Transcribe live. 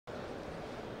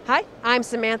Hi, I'm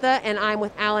Samantha and I'm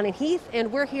with Alan and Heath, and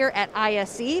we're here at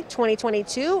ISE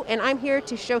 2022, and I'm here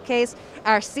to showcase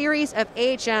our series of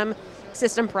AHM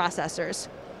system processors.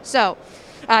 So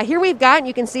here we've got, and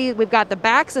you can see we've got the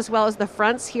backs as well as the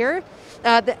fronts here.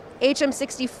 The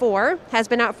AHM64 has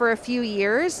been out for a few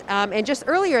years, and just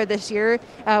earlier this year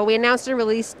we announced and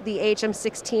released the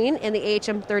AHM16 and the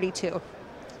AHM32.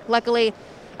 Luckily,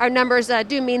 our numbers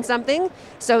do mean something.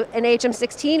 So an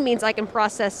AHM16 means I can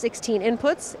process 16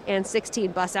 inputs and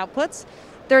 16 bus outputs,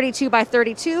 32 by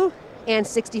 32 and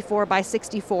 64 by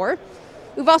 64.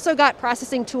 We've also got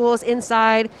processing tools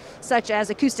inside, such as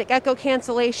acoustic echo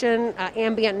cancellation,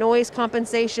 ambient noise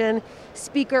compensation,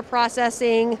 speaker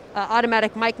processing,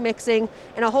 automatic mic mixing,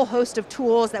 and a whole host of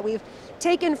tools that we've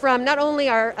taken from not only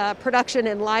our production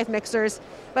and live mixers,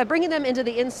 but bringing them into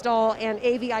the install and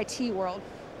AVIT world.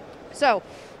 So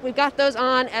we've got those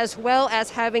on, as well as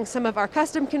having some of our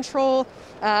custom control,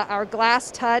 our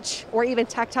glass touch, or even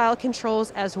tactile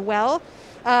controls as well.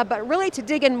 But really, to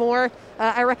dig in more,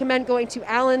 I recommend going to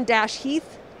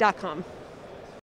alan-heath.com.